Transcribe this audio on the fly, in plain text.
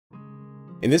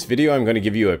In this video, I'm going to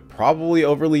give you a probably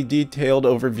overly detailed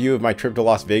overview of my trip to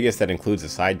Las Vegas that includes a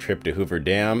side trip to Hoover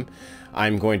Dam.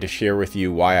 I'm going to share with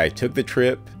you why I took the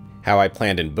trip, how I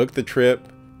planned and booked the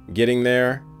trip, getting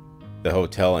there, the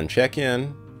hotel and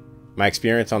check-in, my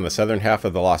experience on the southern half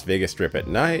of the Las Vegas Strip at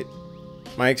night,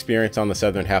 my experience on the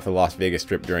southern half of the Las Vegas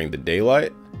Strip during the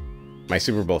daylight, my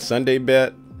Super Bowl Sunday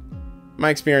bet,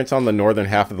 my experience on the northern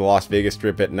half of the Las Vegas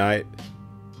Strip at night,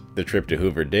 the trip to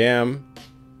Hoover Dam,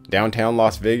 downtown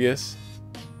Las Vegas,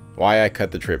 why I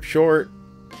cut the trip short,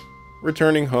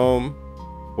 returning home,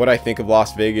 what I think of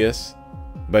Las Vegas,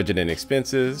 budget and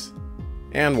expenses,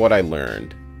 and what I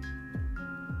learned.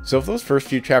 So if those first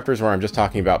few chapters where I'm just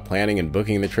talking about planning and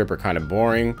booking the trip are kind of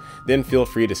boring, then feel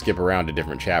free to skip around to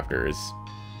different chapters.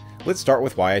 Let's start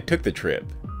with why I took the trip.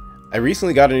 I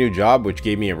recently got a new job which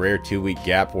gave me a rare 2-week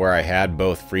gap where I had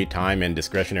both free time and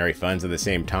discretionary funds at the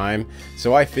same time,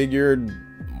 so I figured,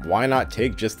 why not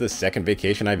take just the second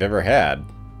vacation I've ever had?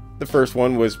 The first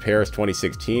one was Paris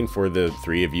 2016 for the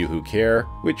 3 of you who care,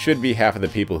 which should be half of the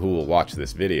people who will watch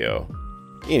this video.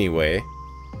 Anyway,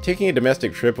 taking a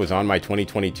domestic trip was on my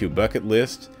 2022 bucket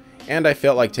list, and I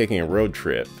felt like taking a road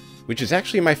trip, which is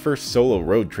actually my first solo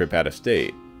road trip out of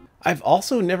state. I've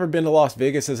also never been to Las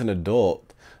Vegas as an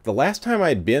adult. The last time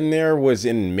I'd been there was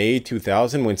in May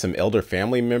 2000 when some elder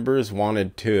family members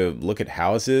wanted to look at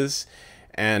houses,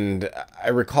 and I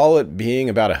recall it being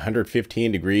about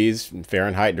 115 degrees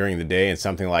Fahrenheit during the day and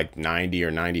something like 90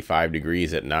 or 95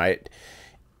 degrees at night.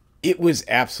 It was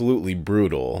absolutely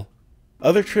brutal.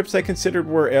 Other trips I considered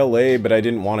were LA, but I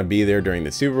didn't want to be there during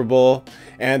the Super Bowl,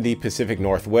 and the Pacific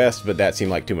Northwest, but that seemed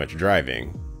like too much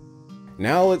driving.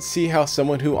 Now let's see how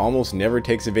someone who almost never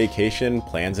takes a vacation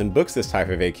plans and books this type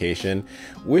of vacation,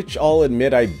 which I'll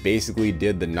admit I basically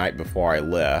did the night before I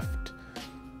left.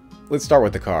 Let's start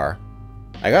with the car.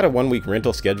 I got a 1-week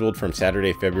rental scheduled from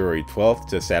Saturday, February 12th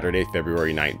to Saturday,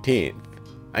 February 19th.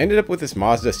 I ended up with this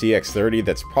Mazda CX-30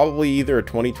 that's probably either a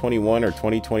 2021 or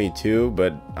 2022,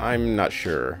 but I'm not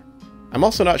sure. I'm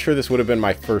also not sure this would have been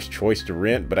my first choice to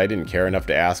rent, but I didn't care enough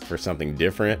to ask for something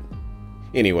different.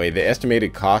 Anyway, the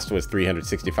estimated cost was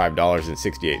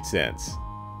 $365.68.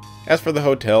 As for the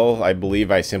hotel, I believe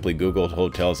I simply Googled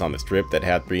hotels on the Strip that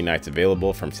had 3 nights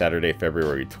available from Saturday,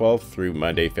 February 12th through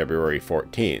Monday, February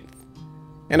 14th.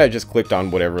 And I just clicked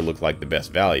on whatever looked like the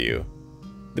best value.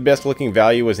 The best looking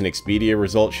value was an Expedia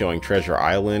result showing Treasure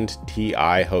Island,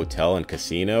 TI Hotel and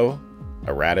Casino,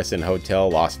 a Radisson Hotel,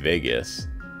 Las Vegas.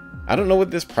 I don't know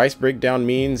what this price breakdown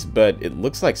means, but it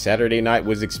looks like Saturday night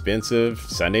was expensive,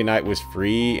 Sunday night was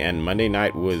free, and Monday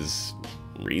night was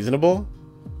reasonable.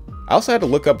 I also had to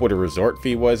look up what a resort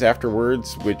fee was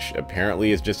afterwards, which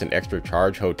apparently is just an extra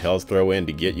charge hotels throw in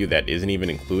to get you that isn't even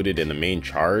included in the main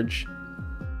charge.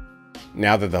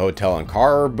 Now that the hotel and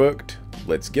car are booked,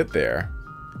 let's get there.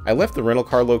 I left the rental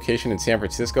car location in San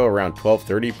Francisco around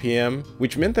 12:30 p.m.,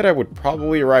 which meant that I would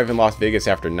probably arrive in Las Vegas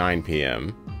after 9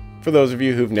 p.m. For those of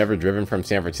you who've never driven from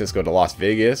San Francisco to Las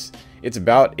Vegas, it's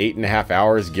about 8.5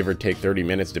 hours, give or take 30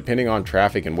 minutes, depending on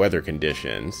traffic and weather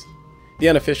conditions. The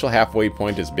unofficial halfway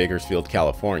point is Bakersfield,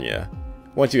 California.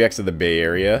 Once you exit the Bay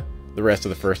Area, the rest of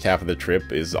the first half of the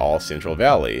trip is all Central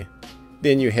Valley.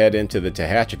 Then you head into the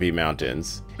Tehachapi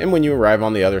Mountains, and when you arrive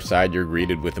on the other side, you're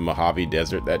greeted with the Mojave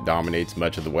Desert that dominates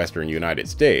much of the western United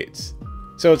States.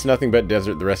 So it's nothing but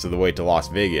desert the rest of the way to Las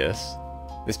Vegas.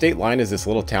 The state line is this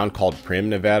little town called Primm,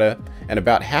 Nevada, and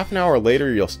about half an hour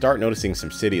later you'll start noticing some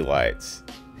city lights.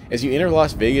 As you enter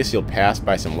Las Vegas, you'll pass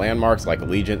by some landmarks like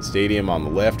Allegiant Stadium on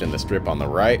the left and the Strip on the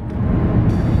right.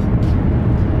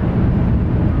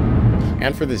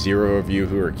 And for the 0 of you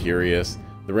who are curious,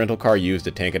 the rental car used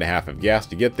a tank and a half of gas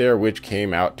to get there, which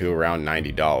came out to around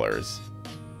 $90.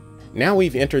 Now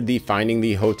we've entered the Finding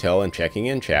the Hotel and Checking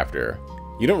In chapter.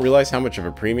 You don't realize how much of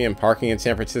a premium parking in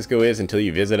San Francisco is until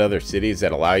you visit other cities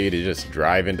that allow you to just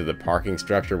drive into the parking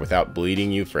structure without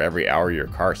bleeding you for every hour your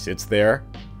car sits there.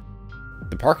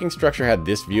 The parking structure had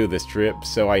this view of the Strip,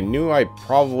 so I knew I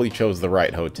probably chose the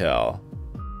right hotel.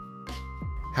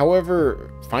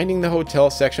 However, finding the hotel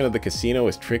section of the casino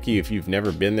is tricky if you've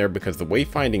never been there because the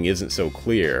wayfinding isn't so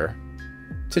clear.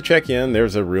 To check in,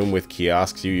 there's a room with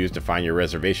kiosks you use to find your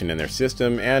reservation in their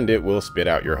system, and it will spit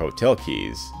out your hotel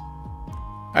keys.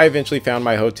 I eventually found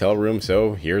my hotel room,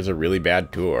 so here's a really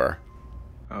bad tour.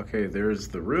 Okay, there's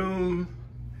the room,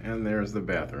 and there's the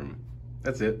bathroom.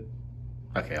 That's it.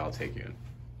 Okay, I'll take you in.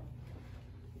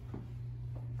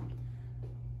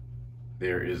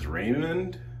 There is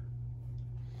Raymond.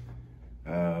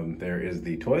 There is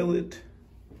the toilet.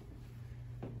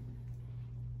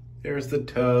 There's the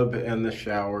tub and the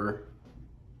shower.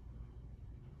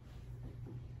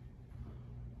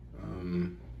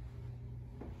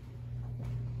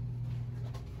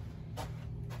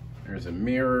 There's a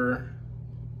mirror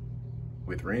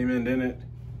with Raymond in it.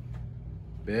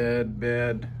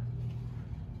 Bed.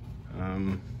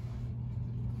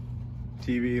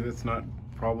 TV that's not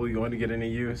probably going to get any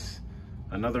use.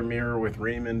 Another mirror with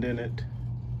Raymond in it.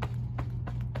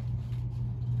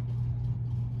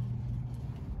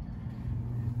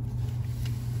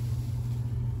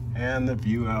 And the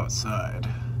view outside.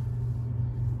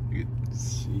 You can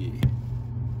see.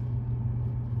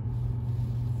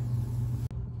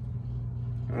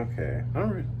 Okay,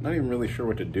 I'm not even really sure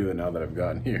what to do now that I've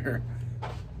gotten here.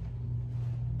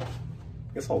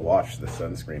 Guess I'll wash the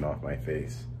sunscreen off my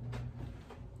face.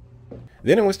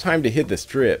 Then it was time to hit the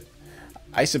Strip.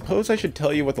 I suppose I should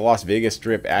tell you what the Las Vegas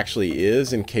Strip actually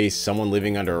is in case someone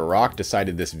living under a rock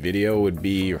decided this video would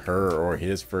be her or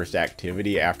his first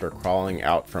activity after crawling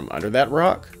out from under that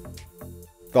rock.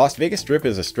 The Las Vegas Strip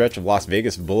is a stretch of Las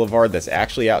Vegas Boulevard that's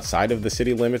actually outside of the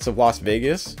city limits of Las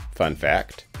Vegas, fun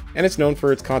fact, and it's known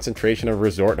for its concentration of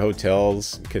resort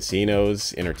hotels,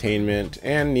 casinos, entertainment,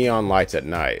 and neon lights at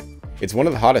night. It's one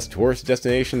of the hottest tourist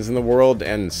destinations in the world,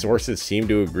 and sources seem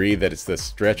to agree that it's the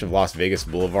stretch of Las Vegas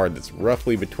Boulevard that's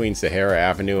roughly between Sahara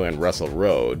Avenue and Russell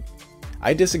Road.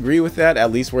 I disagree with that,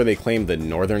 at least where they claim the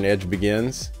northern edge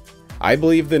begins. I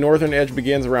believe the northern edge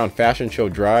begins around Fashion Show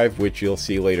Drive, which you'll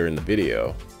see later in the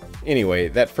video. Anyway,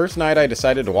 that first night I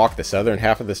decided to walk the southern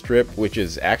half of the Strip, which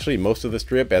is actually most of the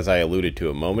Strip as I alluded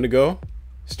to a moment ago.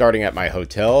 Starting at my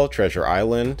hotel, Treasure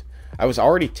Island, I was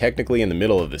already technically in the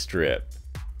middle of the Strip.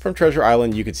 From Treasure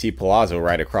Island you could see Palazzo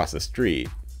right across the street.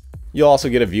 You'll also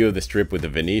get a view of the Strip with the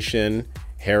Venetian,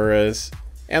 Harrah's,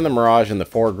 and the Mirage in the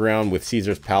foreground with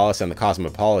Caesar's Palace and the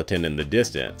Cosmopolitan in the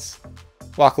distance.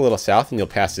 Walk a little south and you'll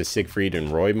pass the Siegfried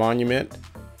and Roy Monument.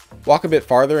 Walk a bit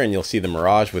farther and you'll see the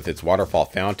Mirage with its waterfall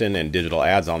fountain and digital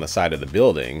ads on the side of the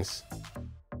buildings.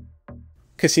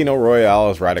 Casino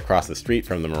Royale is right across the street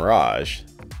from the Mirage.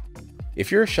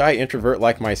 If you're a shy introvert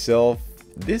like myself,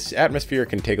 this atmosphere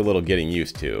can take a little getting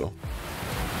used to.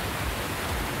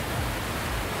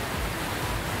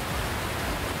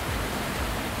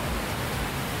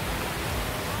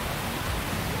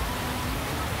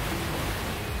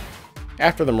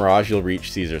 After the Mirage, you'll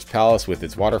reach Caesar's Palace with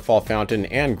its waterfall fountain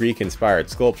and Greek-inspired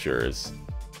sculptures.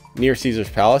 Near Caesar's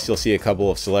Palace, you'll see a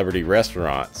couple of celebrity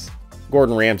restaurants.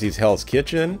 Gordon Ramsay's Hell's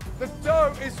Kitchen. The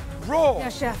dough is raw! Yeah,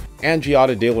 chef. And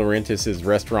Giada De Laurentiis'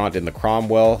 restaurant in the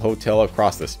Cromwell Hotel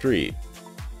across the street.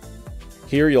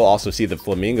 Here you'll also see the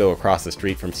Flamingo across the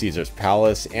street from Caesar's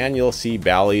Palace, and you'll see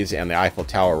Bally's and the Eiffel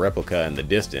Tower replica in the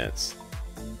distance.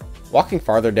 Walking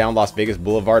farther down Las Vegas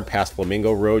Boulevard past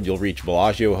Flamingo Road, you'll reach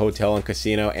Bellagio Hotel and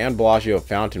Casino and Bellagio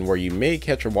Fountain, where you may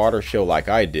catch a water show like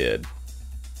I did.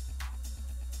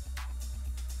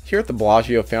 Here at the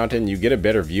Bellagio Fountain, you get a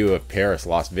better view of Paris,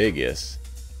 Las Vegas.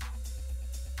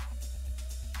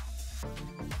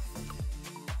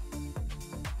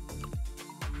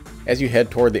 As you head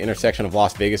toward the intersection of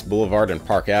Las Vegas Boulevard and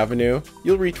Park Avenue,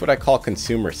 you'll reach what I call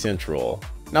Consumer Central.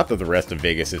 Not that the rest of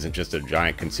Vegas isn't just a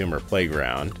giant consumer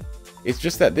playground. It's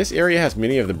just that this area has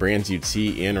many of the brands you'd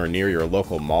see in or near your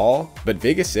local mall, but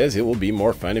Vegas says it will be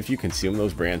more fun if you consume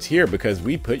those brands here because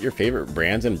we put your favorite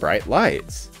brands in bright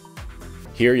lights.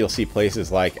 Here you'll see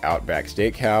places like Outback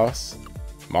Steakhouse,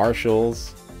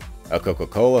 Marshall's, a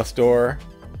Coca-Cola store,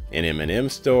 an M&M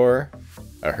store,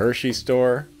 a Hershey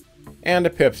store, and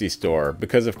a Pepsi store,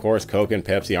 because of course Coke and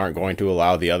Pepsi aren't going to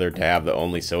allow the other to have the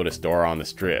only soda store on the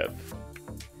Strip.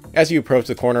 As you approach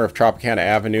the corner of Tropicana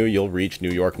Avenue, you'll reach New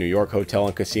York Hotel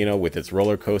and Casino with its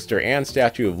roller coaster and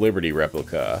Statue of Liberty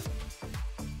replica.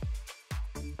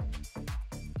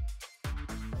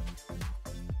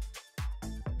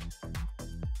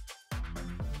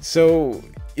 So,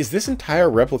 is this entire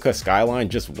replica skyline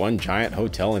just one giant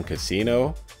hotel and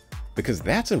casino? Because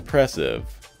that's impressive.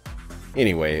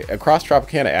 Anyway, across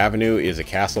Tropicana Avenue is a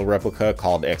castle replica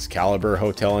called Excalibur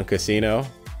Hotel and Casino.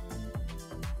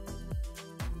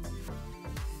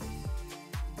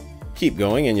 Keep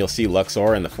going and you'll see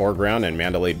Luxor in the foreground and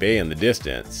Mandalay Bay in the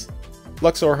distance.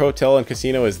 Luxor Hotel and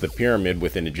Casino is the pyramid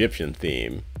with an Egyptian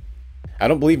theme. I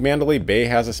don't believe Mandalay Bay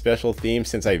has a special theme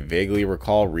since I vaguely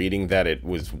recall reading that it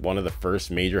was one of the first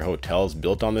major hotels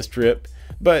built on the Strip,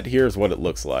 but here's what it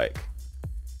looks like.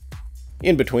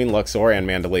 In between Luxor and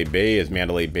Mandalay Bay is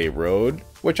Mandalay Bay Road,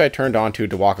 which I turned onto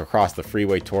to walk across the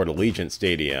freeway toward Allegiant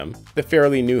Stadium, the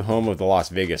fairly new home of the Las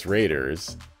Vegas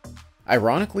Raiders.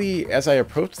 Ironically, as I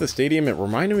approached the stadium, it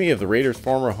reminded me of the Raiders'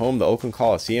 former home, the Oakland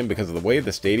Coliseum, because of the way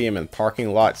the stadium and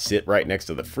parking lot sit right next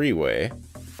to the freeway.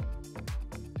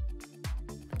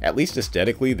 At least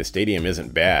aesthetically, the stadium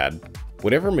isn't bad.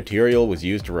 Whatever material was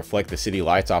used to reflect the city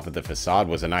lights off of the facade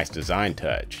was a nice design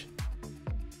touch.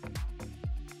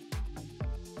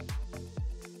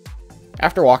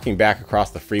 After walking back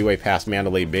across the freeway past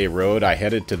Mandalay Bay Road, I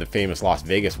headed to the famous Las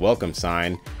Vegas welcome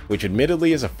sign, which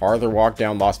admittedly is a farther walk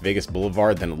down Las Vegas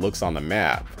Boulevard than it looks on the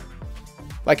map.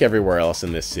 Like everywhere else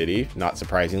in this city, not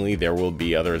surprisingly, there will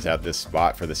be others at this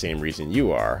spot for the same reason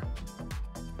you are.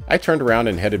 I turned around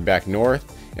and headed back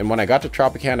north, and when I got to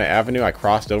Tropicana Avenue, I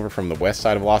crossed over from the west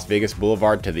side of Las Vegas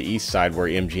Boulevard to the east side where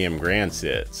MGM Grand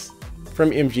sits.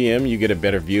 From MGM, you get a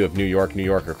better view of New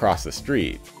York across the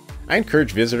street. I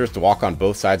encourage visitors to walk on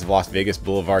both sides of Las Vegas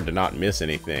Boulevard to not miss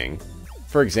anything.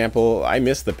 For example, I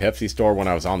missed the Pepsi store when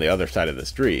I was on the other side of the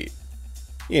street.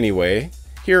 Anyway,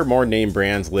 here are more name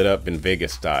brands lit up in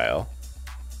Vegas style.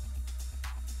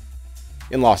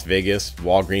 In Las Vegas,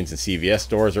 Walgreens and CVS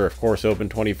stores are of course open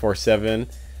 24/7,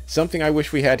 something I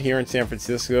wish we had here in San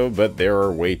Francisco, but there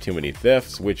are way too many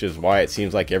thefts, which is why it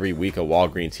seems like every week a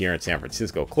Walgreens here in San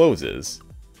Francisco closes.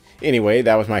 Anyway,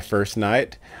 that was my first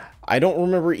night. I don't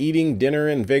remember eating dinner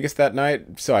in Vegas that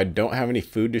night, so I don't have any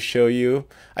food to show you.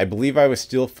 I believe I was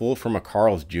still full from a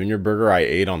Carl's Jr. burger I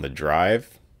ate on the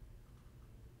drive.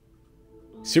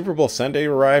 Super Bowl Sunday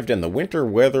arrived and the winter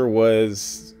weather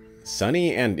was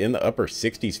sunny and in the upper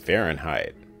 60s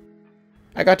Fahrenheit.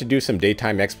 I got to do some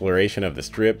daytime exploration of the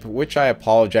Strip, which I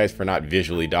apologize for not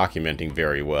visually documenting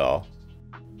very well.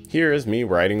 Here is me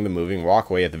riding the moving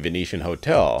walkway at the Venetian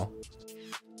Hotel.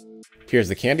 Here's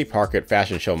the Candy Park at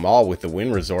Fashion Show Mall with the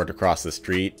Wynn Resort across the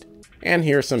street, and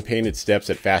here's some painted steps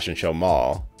at Fashion Show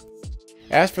Mall.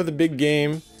 As for the big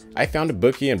game, I found a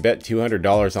bookie and bet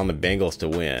 $200 on the Bengals to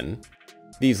win.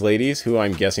 These ladies, who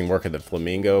I'm guessing work at the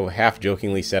Flamingo,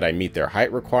 half-jokingly said I meet their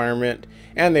height requirement,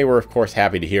 and they were of course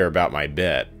happy to hear about my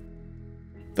bet.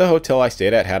 The hotel I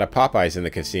stayed at had a Popeyes in the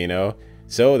casino,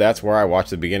 so that's where I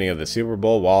watched the beginning of the Super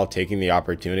Bowl while taking the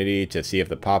opportunity to see if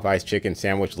the Popeyes chicken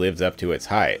sandwich lives up to its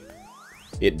hype.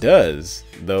 It does,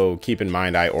 though keep in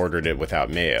mind I ordered it without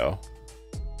mayo.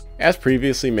 As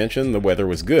previously mentioned, the weather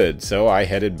was good, so I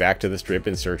headed back to the Strip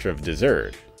in search of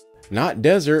dessert. Not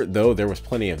desert, though there was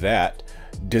plenty of that.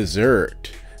 Dessert.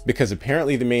 Because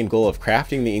apparently the main goal of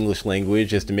crafting the English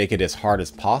language is to make it as hard as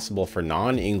possible for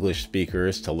non-English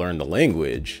speakers to learn the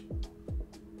language.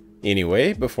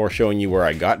 Anyway, before showing you where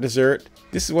I got dessert,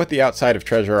 this is what the outside of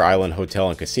Treasure Island Hotel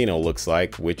and Casino looks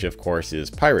like, which of course is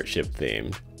pirate ship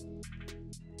themed.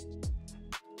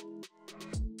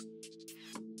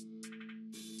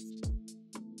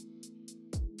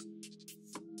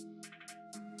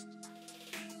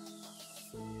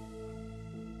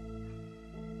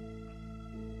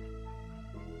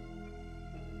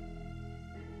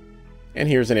 And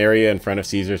here's an area in front of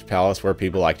Caesar's Palace where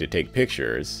people like to take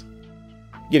pictures.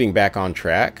 Getting back on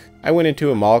track, I went into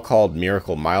a mall called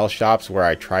Miracle Mile Shops where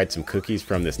I tried some cookies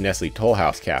from this Nestle Toll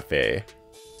House cafe.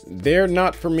 They're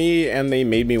not for me and they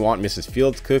made me want Mrs.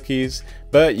 Fields cookies,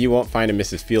 but you won't find a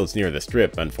Mrs. Fields near the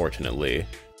Strip, unfortunately.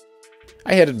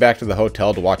 I headed back to the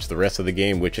hotel to watch the rest of the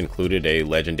game, which included a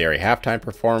legendary halftime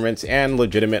performance and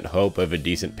legitimate hope of a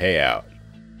decent payout.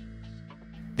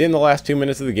 Then the last 2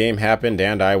 minutes of the game happened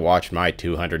and I watched my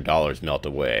 $200 melt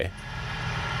away.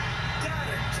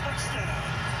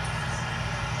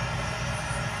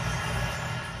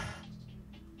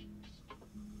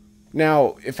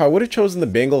 Now, if I would have chosen the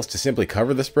Bengals to simply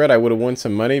cover the spread, I would have won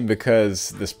some money because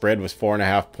the spread was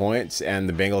 4.5 points and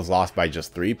the Bengals lost by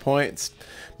just 3 points.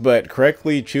 But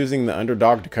correctly choosing the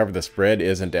underdog to cover the spread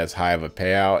isn't as high of a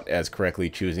payout as correctly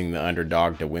choosing the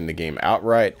underdog to win the game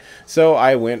outright, so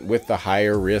I went with the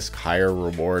higher risk, higher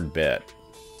reward bet.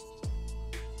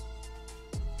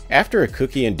 After a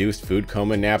cookie-induced food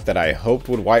coma nap that I hoped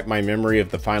would wipe my memory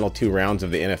of the final 2 rounds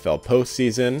of the NFL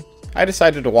postseason, I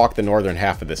decided to walk the northern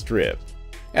half of the Strip.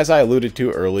 As I alluded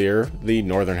to earlier, the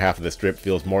northern half of the Strip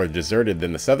feels more deserted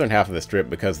than the southern half of the Strip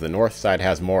because the north side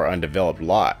has more undeveloped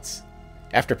lots.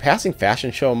 After passing Fashion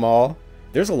Show Mall,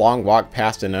 there's a long walk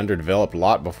past an underdeveloped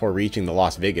lot before reaching the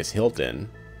Las Vegas Hilton.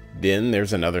 Then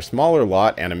there's another smaller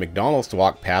lot and a McDonald's to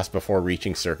walk past before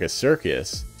reaching Circus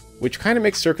Circus, which kind of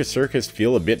makes Circus Circus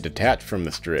feel a bit detached from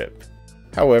the Strip.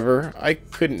 However, I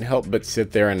couldn't help but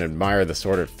sit there and admire the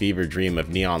sort of fever dream of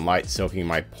neon lights soaking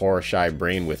my poor shy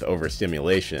brain with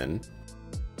overstimulation.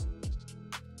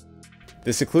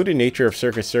 The secluded nature of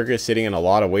Circus Circus sitting in a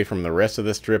lot away from the rest of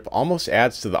the Strip almost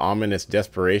adds to the ominous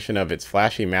desperation of its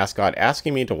flashy mascot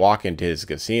asking me to walk into his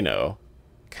casino.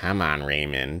 Come on,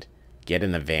 Raymond. Get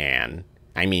in the van.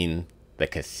 I mean, the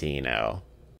casino.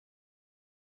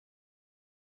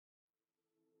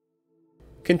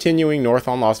 Continuing north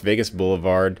on Las Vegas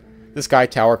Boulevard, the Sky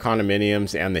Tower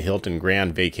condominiums and the Hilton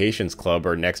Grand Vacations Club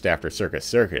are next after Circus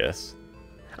Circus.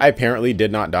 I apparently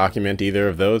did not document either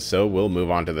of those, so we'll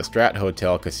move on to the Strat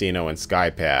Hotel, Casino, and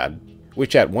Skypad.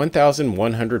 which at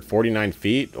 1,149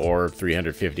 feet, or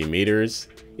 350 meters,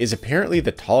 is apparently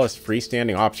the tallest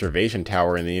freestanding observation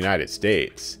tower in the United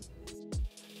States.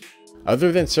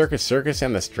 Other than Circus Circus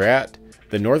and the Strat,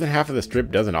 the northern half of the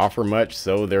Strip doesn't offer much,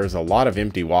 so there's a lot of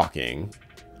empty walking.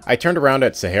 I turned around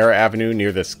at Sahara Avenue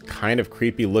near this kind of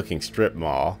creepy looking strip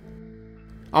mall.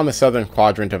 On the southern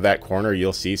quadrant of that corner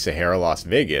you'll see Sahara Las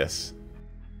Vegas.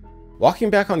 Walking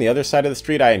back on the other side of the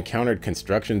street I encountered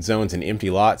construction zones and empty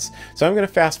lots, so I'm going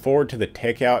to fast forward to the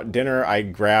takeout dinner I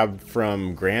grabbed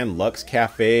from Grand Lux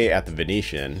Cafe at the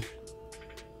Venetian.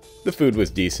 The food was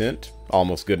decent,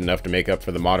 almost good enough to make up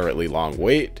for the moderately long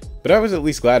wait, but I was at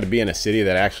least glad to be in a city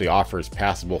that actually offers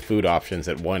passable food options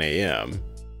at 1 AM.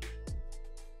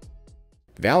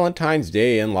 Valentine's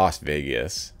Day in Las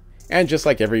Vegas. And just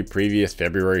like every previous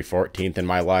February 14th in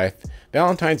my life,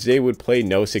 Valentine's Day would play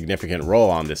no significant role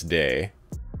on this day.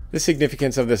 The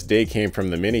significance of this day came from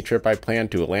the mini trip I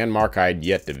planned to a landmark I'd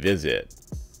yet to visit.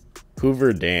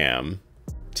 Hoover Dam.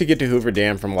 To get to Hoover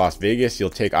Dam from Las Vegas, you'll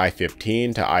take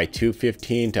I-15 to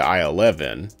I-215 to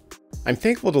I-11. I'm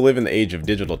thankful to live in the age of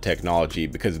digital technology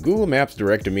because Google Maps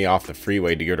directed me off the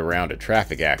freeway to get around a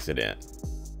traffic accident.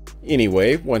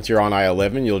 Anyway, once you're on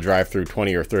I-11, you'll drive through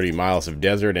 20 or 30 miles of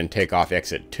desert and take off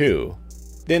exit 2.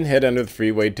 Then head under the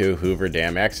freeway to Hoover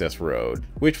Dam Access Road,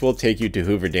 which will take you to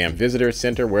Hoover Dam Visitor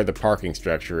Center where the parking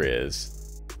structure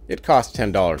is. It costs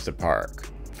 $10 to park.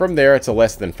 From there, it's a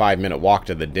less than 5-minute walk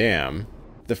to the dam.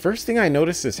 The first thing I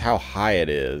notice is how high it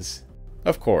is.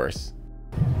 Of course.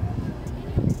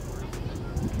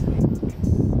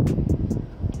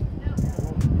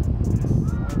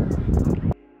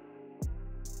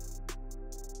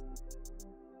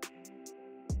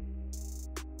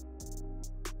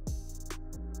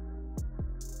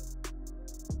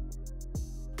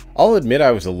 I'll admit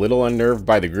I was a little unnerved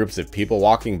by the groups of people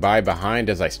walking by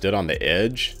behind as I stood on the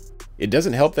edge. It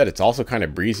doesn't help that it's also kind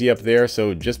of breezy up there,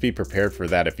 so just be prepared for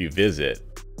that if you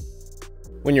visit.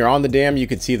 When you're on the dam, you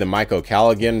can see the Mike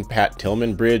O'Callaghan-Pat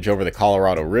Tillman Bridge over the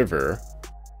Colorado River.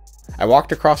 I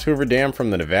walked across Hoover Dam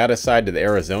from the Nevada side to the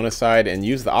Arizona side and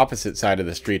used the opposite side of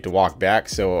the street to walk back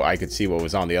so I could see what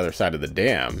was on the other side of the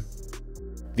dam.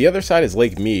 The other side is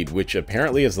Lake Mead, which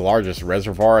apparently is the largest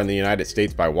reservoir in the United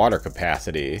States by water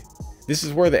capacity. This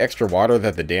is where the extra water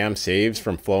that the dam saves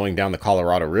from flowing down the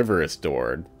Colorado River is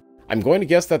stored. I'm going to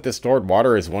guess that this stored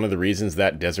water is one of the reasons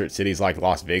that desert cities like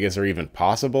Las Vegas are even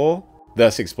possible,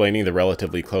 thus explaining the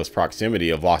relatively close proximity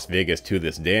of Las Vegas to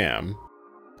this dam.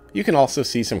 You can also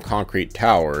see some concrete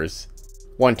towers.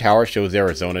 One tower shows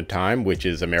Arizona time, which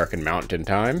is American Mountain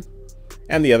Time,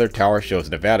 and the other tower shows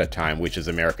Nevada time, which is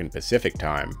American Pacific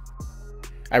time.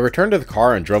 I returned to the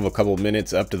car and drove a couple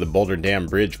minutes up to the Boulder Dam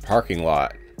Bridge parking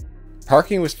lot.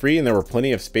 Parking was free and there were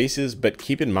plenty of spaces, but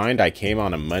keep in mind I came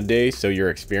on a Monday, so your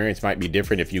experience might be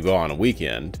different if you go on a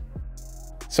weekend.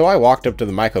 So I walked up to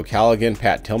the Mike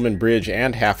O'Callaghan-Pat Tillman Bridge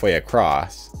and halfway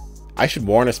across. I should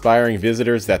warn aspiring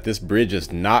visitors that this bridge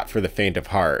is not for the faint of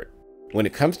heart. When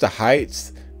it comes to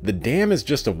heights, the dam is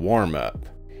just a warm-up.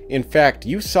 In fact,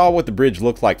 you saw what the bridge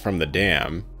looked like from the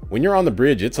dam. When you're on the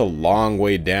bridge, it's a long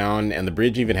way down, and the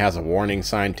bridge even has a warning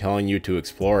sign telling you to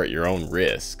explore at your own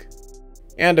risk.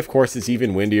 And of course, it's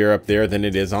even windier up there than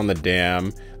it is on the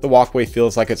dam. The walkway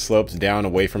feels like it slopes down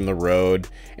away from the road,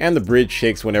 and the bridge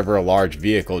shakes whenever a large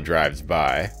vehicle drives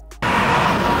by.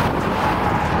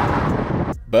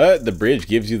 But the bridge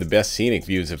gives you the best scenic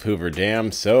views of Hoover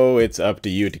Dam, so it's up to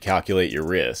you to calculate your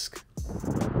risk.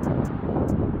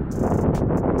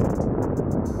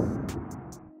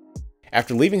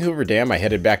 After leaving Hoover Dam, I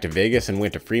headed back to Vegas and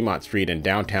went to Fremont Street in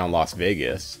downtown Las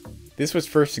Vegas. This was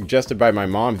first suggested by my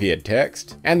mom via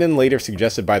text, and then later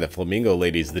suggested by the Flamingo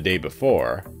ladies the day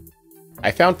before.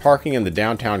 I found parking in the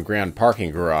downtown Grand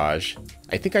parking garage.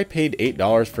 I think I paid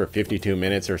 $8 for 52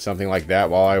 minutes or something like that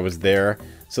while I was there,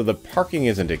 so the parking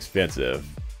isn't expensive.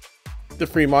 The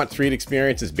Fremont Street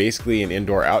experience is basically an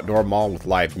indoor-outdoor mall with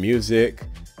live music,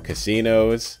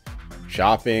 casinos,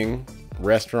 shopping,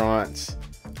 restaurants,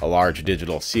 a large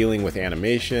digital ceiling with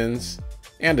animations,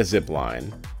 and a zip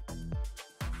line.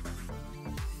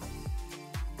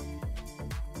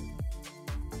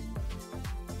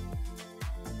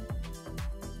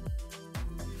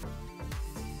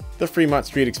 The Fremont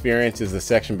Street experience is the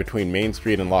section between Main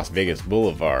Street and Las Vegas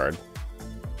Boulevard.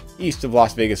 East of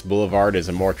Las Vegas Boulevard is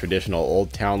a more traditional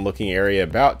old town looking area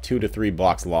about 2 to 3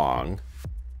 blocks long.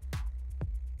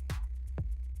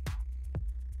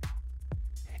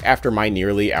 After my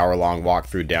nearly hour-long walk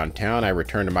through downtown, I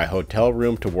returned to my hotel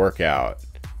room to work out,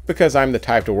 because I'm the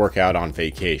type to work out on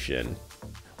vacation.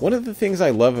 One of the things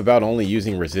I love about only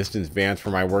using resistance bands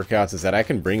for my workouts is that I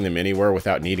can bring them anywhere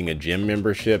without needing a gym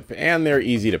membership, and they're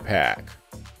easy to pack.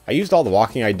 I used all the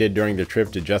walking I did during the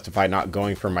trip to justify not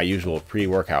going for my usual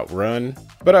pre-workout run,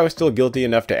 but I was still guilty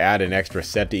enough to add an extra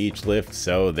set to each lift,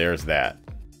 so there's that.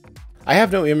 I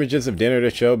have no images of dinner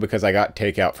to show because I got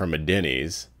takeout from a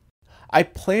Denny's. I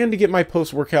planned to get my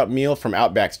post-workout meal from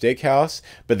Outback Steakhouse,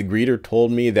 but the greeter told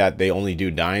me that they only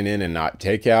do dine-in and not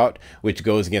takeout, which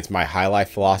goes against my high life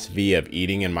philosophy of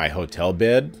eating in my hotel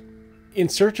bed. In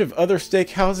search of other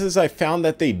steakhouses, I found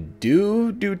that they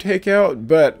do takeout,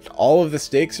 but all of the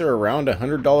steaks are around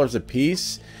 $100 a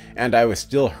piece, and I was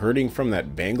still hurting from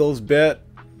that Bengals bet.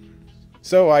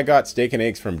 So I got steak and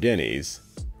eggs from Denny's.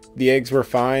 The eggs were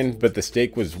fine, but the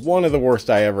steak was one of the worst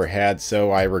I ever had,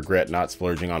 so I regret not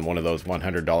splurging on one of those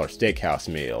 $100 steakhouse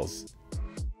meals.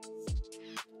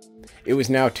 It was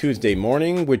now Tuesday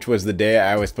morning, which was the day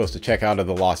I was supposed to check out of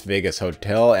the Las Vegas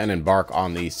hotel and embark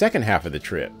on the second half of the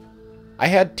trip. I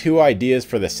had two ideas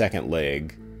for the second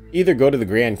leg. Either go to the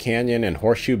Grand Canyon and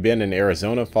Horseshoe Bend in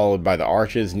Arizona, followed by the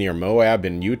Arches near Moab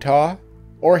in Utah,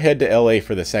 or head to LA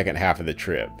for the second half of the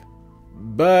trip.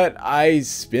 But I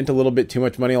spent a little bit too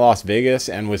much money in Las Vegas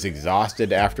and was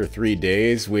exhausted after 3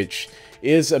 days, which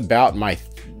is about my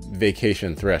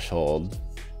vacation threshold.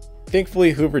 Thankfully,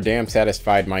 Hoover Dam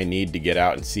satisfied my need to get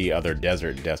out and see other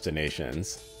desert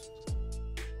destinations.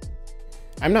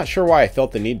 I'm not sure why I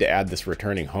felt the need to add this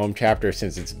returning home chapter,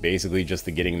 since it's basically just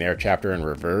the getting there chapter in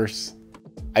reverse.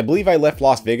 I believe I left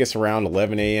Las Vegas around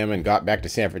 11 AM and got back to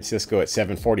San Francisco at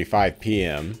 7:45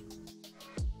 PM.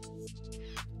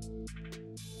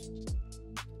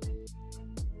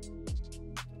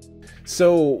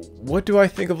 So, what do I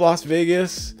think of Las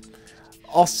Vegas?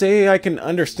 I'll say I can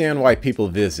understand why people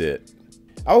visit.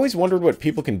 I always wondered what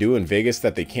people can do in Vegas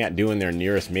that they can't do in their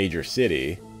nearest major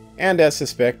city. And as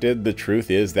suspected, the truth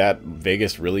is that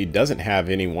Vegas really doesn't have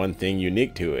any one thing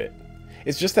unique to it.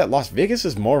 It's just that Las Vegas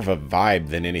is more of a vibe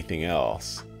than anything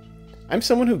else. I'm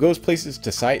someone who goes places to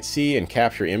sightsee and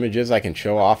capture images I can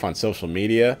show off on social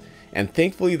media, and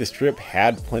thankfully the Strip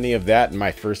had plenty of that in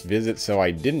my first visit, so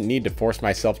I didn't need to force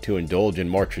myself to indulge in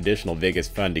more traditional Vegas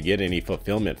fun to get any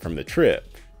fulfillment from the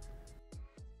trip.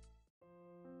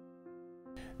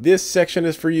 This section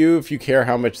is for you if you care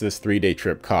how much this 3-day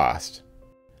trip cost.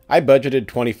 I budgeted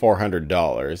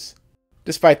 $2,400.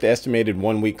 Despite the estimated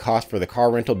 1-week cost for the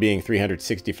car rental being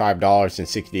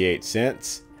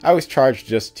 $365.68, I was charged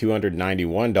just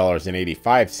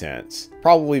 $291.85,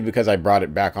 probably because I brought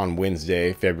it back on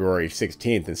Wednesday, February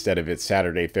 16th instead of its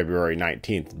Saturday, February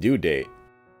 19th due date.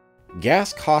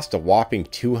 Gas cost a whopping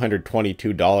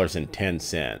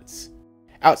 $222.10.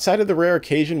 Outside of the rare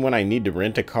occasion when I need to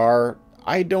rent a car,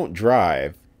 I don't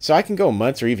drive, so I can go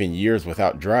months or even years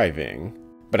without driving.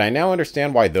 But I now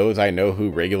understand why those I know who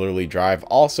regularly drive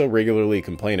also regularly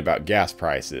complain about gas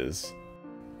prices.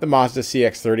 The Mazda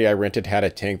CX-30 I rented had a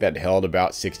tank that held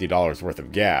about $60 worth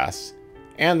of gas,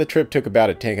 and the trip took about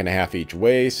a tank and a half each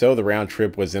way, so the round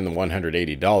trip was in the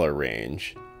 $180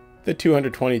 range. The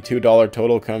 $222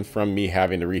 total comes from me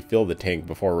having to refill the tank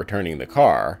before returning the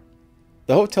car.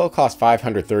 The hotel cost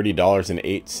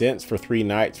 $530.08 for 3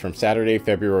 nights from Saturday,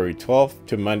 February 12th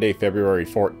to Monday, February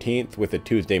 14th with a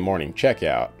Tuesday morning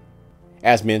checkout.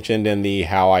 As mentioned in the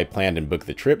How I Planned and Booked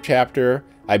the Trip chapter,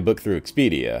 I booked through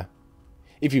Expedia.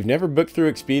 If you've never booked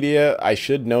through Expedia, I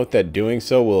should note that doing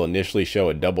so will initially show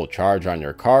a double charge on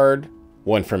your card,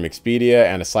 one from Expedia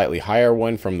and a slightly higher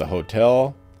one from the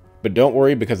hotel. But don't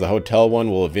worry, because the hotel one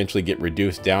will eventually get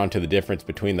reduced down to the difference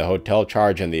between the hotel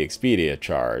charge and the Expedia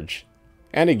charge.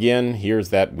 And again, here's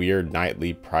that weird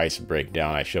nightly price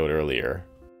breakdown I showed earlier.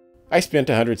 I spent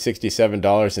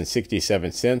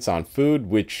 $167.67 on food,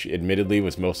 which admittedly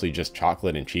was mostly just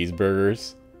chocolate and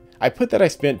cheeseburgers. I put that I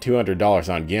spent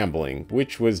 $200 on gambling,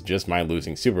 which was just my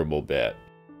losing Super Bowl bet.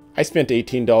 I spent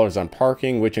 $18 on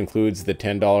parking, which includes the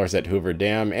 $10 at Hoover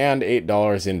Dam and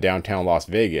 $8 in downtown Las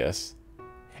Vegas.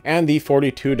 And the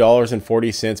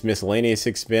 $42.40 miscellaneous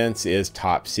expense is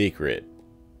top secret.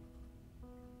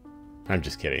 I'm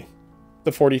just kidding.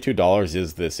 The $42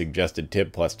 is the suggested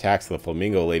tip plus tax the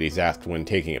Flamingo ladies asked when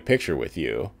taking a picture with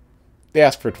you. They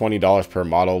asked for $20 per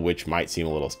model, which might seem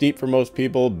a little steep for most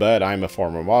people, but I'm a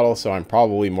former model, so I'm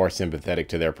probably more sympathetic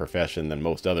to their profession than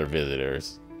most other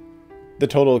visitors. The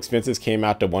total expenses came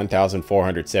out to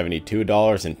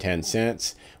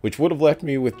 $1,472.10, which would have left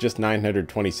me with just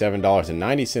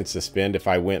 $927.90 to spend if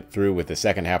I went through with the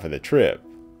second half of the trip.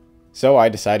 So I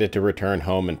decided to return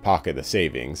home and pocket the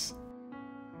savings.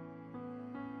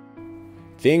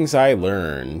 Things I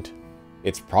learned.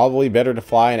 It's probably better to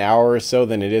fly an hour or so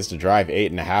than it is to drive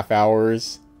 8.5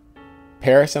 hours.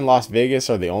 Paris and Las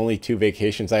Vegas are the only 2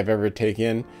 vacations I've ever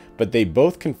taken, but they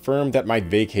both confirm that my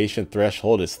vacation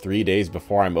threshold is 3 days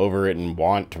before I'm over it and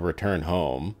want to return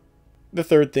home. The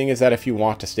third thing is that if you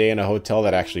want to stay in a hotel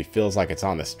that actually feels like it's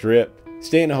on the Strip,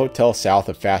 stay in a hotel south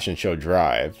of Fashion Show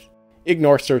Drive.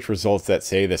 Ignore search results that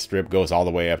say the Strip goes all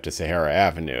the way up to Sahara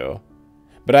Avenue.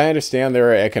 But I understand there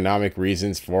are economic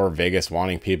reasons for Vegas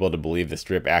wanting people to believe the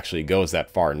Strip actually goes that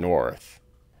far north.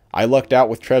 I lucked out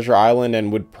with Treasure Island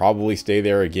and would probably stay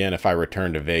there again if I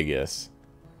returned to Vegas.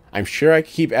 I'm sure I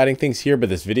could keep adding things here, but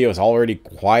this video is already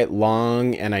quite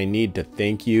long and I need to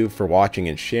thank you for watching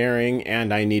and sharing,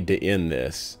 and I need to end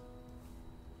this.